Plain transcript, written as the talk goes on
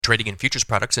Trading in futures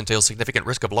products entails significant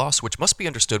risk of loss, which must be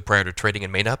understood prior to trading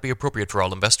and may not be appropriate for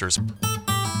all investors.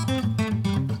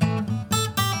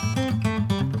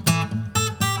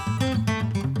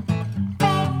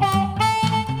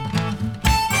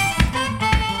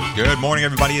 Good morning,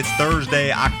 everybody. It's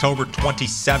Thursday, October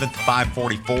 27th,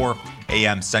 5:44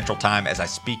 a.m. Central Time. As I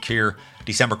speak here,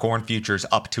 December corn futures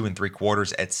up 2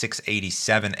 3/4 at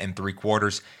 687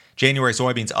 3/4. January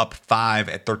soybeans up 5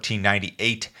 at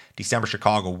 13.98. December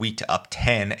Chicago wheat up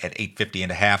 10 at 850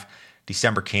 1/2.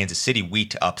 December Kansas City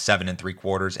wheat up 7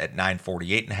 3/4 at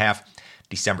 948 1/2.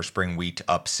 December spring wheat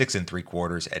up 6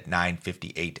 3/4 at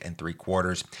 958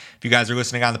 3/4. If you guys are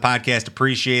listening on the podcast,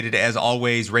 appreciate it. As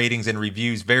always, ratings and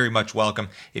reviews very much welcome.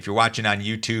 If you're watching on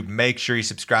YouTube, make sure you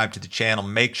subscribe to the channel.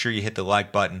 Make sure you hit the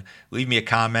like button. Leave me a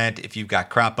comment if you've got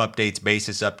crop updates,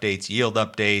 basis updates, yield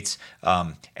updates,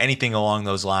 anything along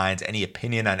those lines, any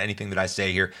opinion on anything that I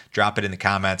say here, drop it in the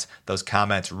comments. Those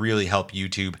comments really help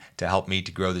YouTube to help me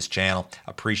to grow this channel.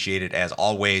 Appreciate it as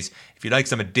always. If you'd like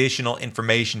some additional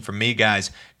information from me,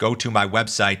 guys, go to my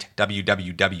website,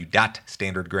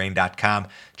 www.standardgrain.com.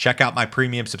 Check out my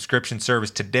premium subscription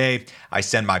service today. I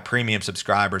send my premium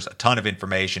subscribers a ton of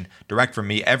information direct from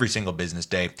me every single business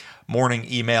day. Morning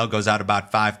email goes out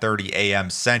about 5:30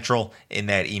 a.m. Central. In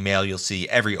that email, you'll see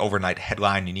every overnight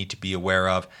headline you need to be aware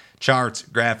of. Charts,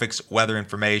 graphics, weather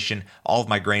information, all of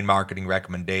my grain marketing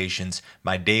recommendations.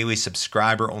 My daily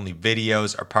subscriber-only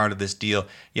videos are part of this deal.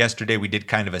 Yesterday, we did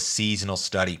kind of a seasonal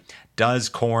study. Does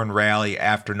corn rally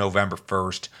after November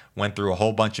 1st? Went through a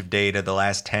whole bunch of data the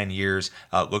last 10 years.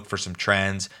 Look for some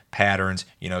trends, patterns.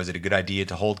 Is it a good idea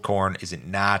to hold corn? Is it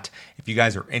not? If you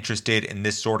guys are interested in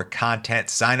this sort of content,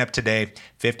 sign up today.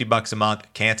 $50 a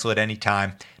month. Cancel at any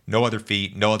time. No other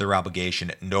fee, no other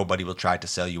obligation. Nobody will try to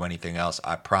sell you anything else,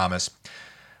 I promise.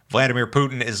 Vladimir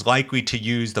Putin is likely to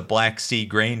use the Black Sea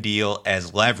grain deal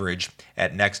as leverage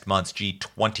at next month's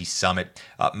G20 summit.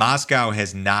 Moscow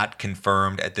has not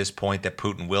confirmed at this point that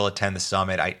Putin will attend the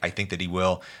summit. I think that he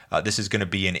will. This is going to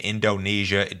be in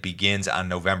Indonesia. It begins on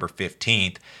November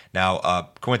 15th. Now,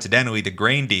 coincidentally, the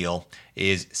grain deal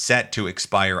is set to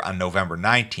expire on November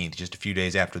 19th, just a few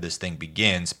days after this thing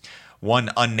begins.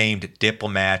 One unnamed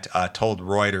diplomat told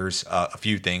Reuters a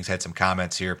few things, had some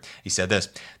comments here. He said this: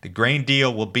 the grain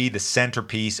deal will be the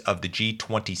centerpiece of the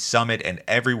G20 summit, and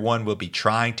everyone will be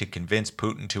trying to convince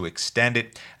Putin to extend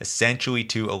it, essentially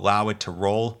to allow it to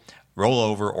roll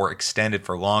over or extend it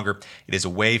for longer. It is a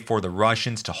way for the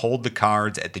Russians to hold the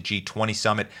cards at the G20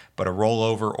 summit, but a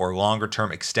rollover or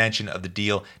longer-term extension of the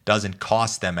deal doesn't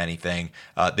cost them anything.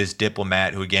 This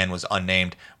diplomat, who again was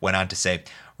unnamed, went on to say,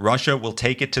 Russia will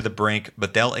take it to the brink,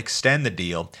 but they'll extend the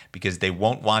deal because they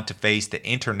won't want to face the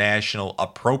international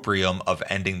opprobrium of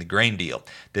ending the grain deal.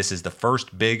 This is the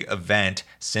first big event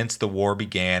since the war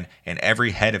began, and every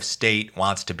head of state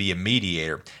wants to be a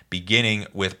mediator, beginning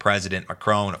with President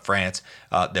Macron of France.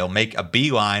 They'll make a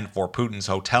beeline for Putin's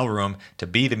hotel room to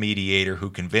be the mediator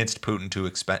who convinced Putin to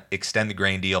extend the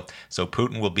grain deal, so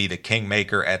Putin will be the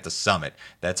kingmaker at the summit.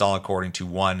 That's all according to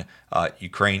one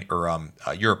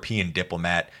European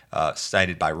diplomat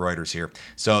cited by Reuters here.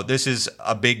 So this is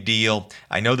a big deal.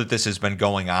 I know that this has been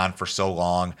going on for so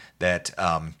long that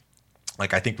I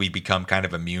think we become kind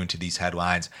of immune to these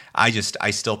headlines. I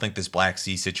still think this Black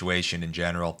Sea situation in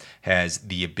general has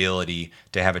the ability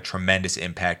to have a tremendous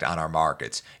impact on our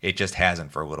markets. It just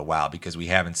hasn't for a little while because we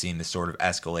haven't seen this sort of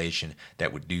escalation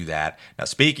that would do that. Now,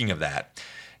 speaking of that,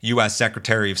 U.S.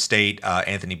 Secretary of State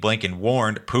Anthony Blinken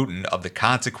warned Putin of the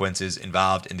consequences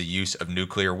involved in the use of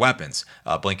nuclear weapons.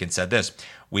 Blinken said this: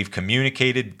 we've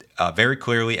communicated very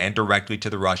clearly and directly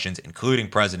to the Russians, including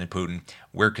President Putin.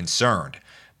 We're concerned.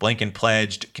 Blinken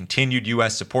pledged continued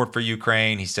U.S. support for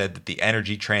Ukraine. He said that the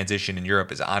energy transition in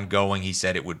Europe is ongoing. He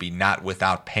said it would be not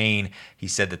without pain. He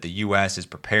said that the U.S. is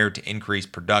prepared to increase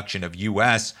production of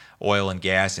U.S. oil and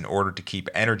gas in order to keep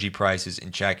energy prices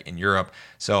in check in Europe.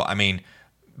 So,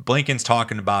 Blinken's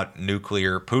talking about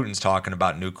nuclear, Putin's talking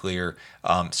about nuclear.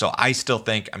 So I still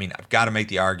think, I've got to make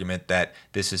the argument that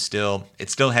it still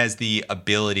has the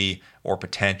ability or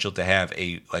potential to have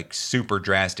a super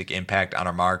drastic impact on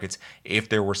our markets if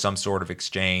there were some sort of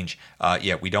exchange.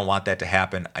 We don't want that to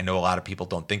happen. I know a lot of people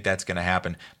don't think that's going to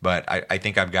happen, but I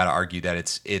think I've got to argue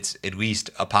that it's at least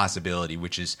a possibility,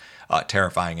 which is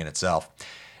terrifying in itself.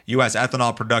 U.S.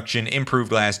 ethanol production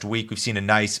improved last week. We've seen a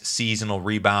nice seasonal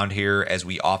rebound here, as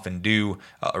we often do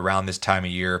around this time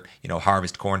of year.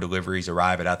 Harvest corn deliveries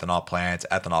arrive at ethanol plants.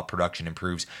 Ethanol production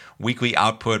improves. Weekly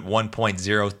output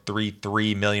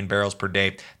 1.033 million barrels per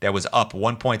day. That was up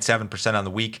 1.7% on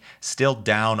the week, still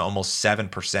down almost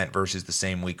 7% versus the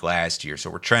same week last year. So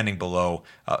we're trending below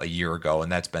a year ago,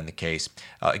 and that's been the case.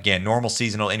 Again, normal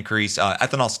seasonal increase.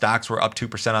 Ethanol stocks were up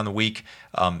 2% on the week.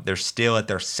 They're still at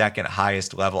their second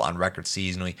highest level on record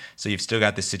seasonally. So you've still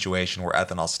got this situation where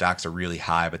ethanol stocks are really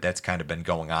high, but that's kind of been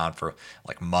going on for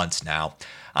like months now.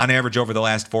 On average, over the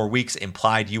last 4 weeks,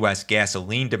 implied U.S.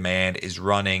 gasoline demand is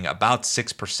running about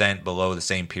 6% below the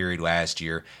same period last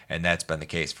year, and that's been the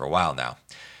case for a while now.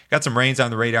 Got some rains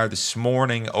on the radar this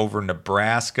morning over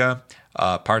Nebraska,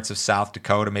 parts of South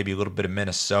Dakota, maybe a little bit of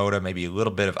Minnesota, maybe a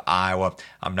little bit of Iowa.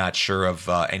 I'm not sure of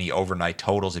any overnight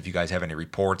totals. If you guys have any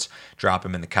reports, drop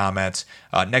them in the comments.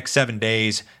 Next 7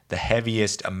 days, the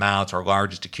heaviest amounts or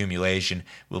largest accumulation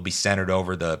will be centered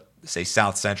over the, say,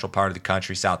 south central part of the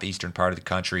country, southeastern part of the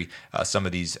country, some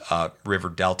of these river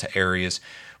delta areas.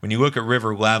 When you look at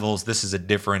river levels, this is a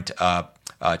different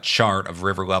chart of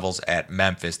river levels at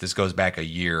Memphis. This goes back a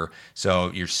year.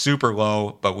 So you're super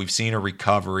low, but we've seen a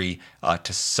recovery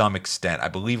to some extent. I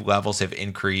believe levels have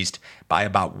increased by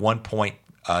about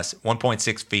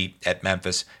 1.6 feet at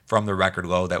Memphis from the record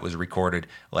low that was recorded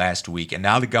last week. And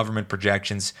now the government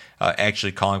projections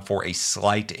actually calling for a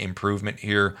slight improvement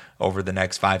here over the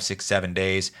next 5, 6, 7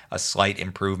 days. A slight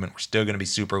improvement. We're still going to be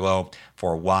super low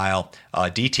for a while.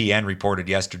 DTN reported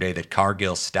yesterday that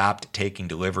Cargill stopped taking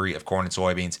delivery of corn and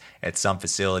soybeans at some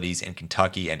facilities in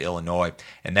Kentucky and Illinois.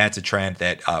 And that's a trend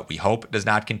that we hope does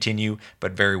not continue,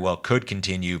 but very well could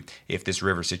continue if this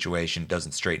river situation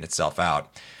doesn't straighten itself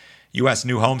out. U.S.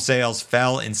 new home sales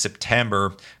fell in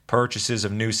September. Purchases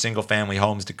of new single-family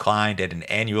homes declined at an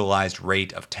annualized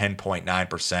rate of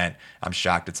 10.9%. I'm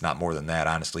shocked it's not more than that,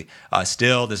 honestly.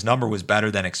 Still, this number was better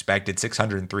than expected.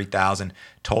 603,000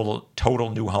 total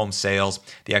new home sales.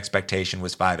 The expectation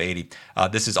was 580.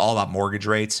 This is all about mortgage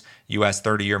rates. U.S.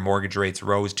 30-year mortgage rates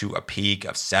rose to a peak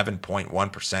of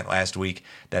 7.1% last week.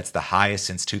 That's the highest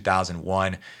since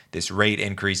 2001. This rate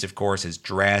increase, of course, has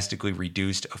drastically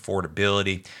reduced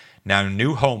affordability. Now,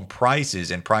 new home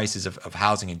prices and prices of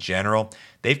housing in general,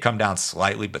 they've come down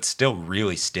slightly, but still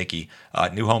really sticky.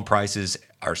 New home prices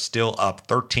are still up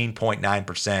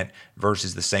 13.9%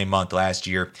 versus the same month last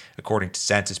year, according to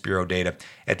Census Bureau data.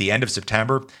 At the end of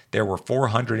September, there were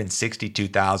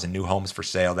 462,000 new homes for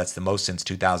sale. That's the most since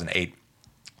 2008.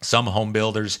 Some home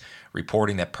builders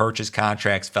reporting that purchase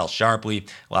contracts fell sharply.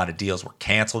 A lot of deals were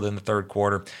canceled in the third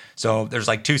quarter. So there's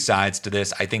like two sides to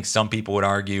this. I think some people would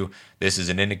argue this is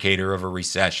an indicator of a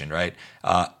recession, right?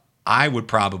 I would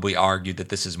probably argue that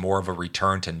this is more of a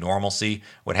return to normalcy.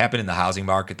 What happened in the housing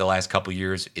market the last couple of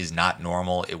years is not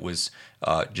normal. It was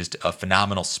just a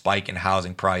phenomenal spike in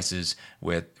housing prices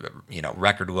with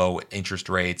record low interest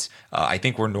rates. I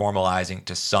think we're normalizing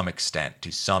to some extent.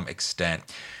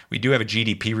 We do have a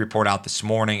GDP report out this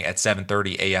morning at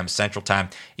 7:30 a.m. Central Time.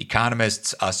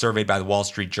 Economists surveyed by the Wall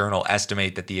Street Journal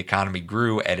estimate that the economy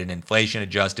grew at an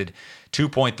inflation-adjusted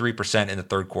 2.3% in the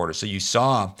third quarter. So you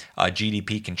saw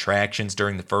GDP contractions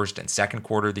during the first and second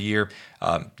quarter of the year.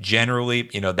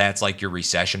 Generally, that's like your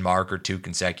recession marker, 2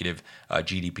 consecutive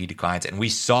GDP declines. And we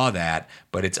saw that,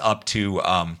 but it's up to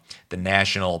the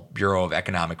National Bureau of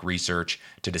Economic Research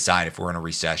to decide if we're in a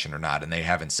recession or not. And they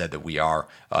haven't said that we are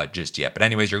just yet. But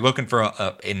anyways, you're looking for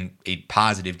a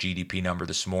positive GDP number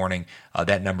this morning.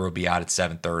 That number will be out at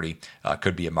 7:30.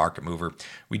 Could be a market mover.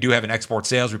 We do have an export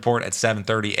sales report at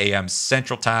 7:30 a.m.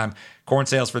 Central Time. Corn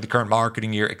sales for the current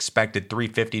marketing year expected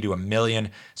 350 to 1 million.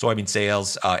 Soybean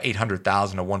sales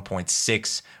 800,000 to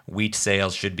 1.6. Wheat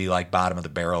sales should be like bottom of the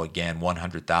barrel again,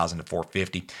 100,000 to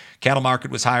 450. Cattle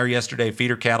market was higher yesterday.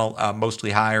 Feeder cattle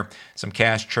mostly higher. Some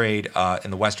cash trade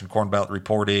in the Western Corn Belt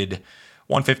reported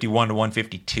 151 to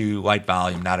 152, light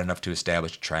volume, not enough to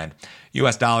establish a trend.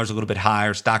 U.S. dollars a little bit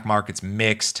higher. Stock market's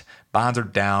mixed. Bonds are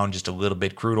down just a little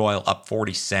bit. Crude oil up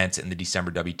 40 cents in the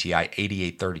December WTI,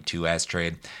 88.32 last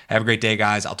trade. Have a great day,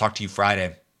 guys. I'll talk to you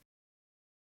Friday.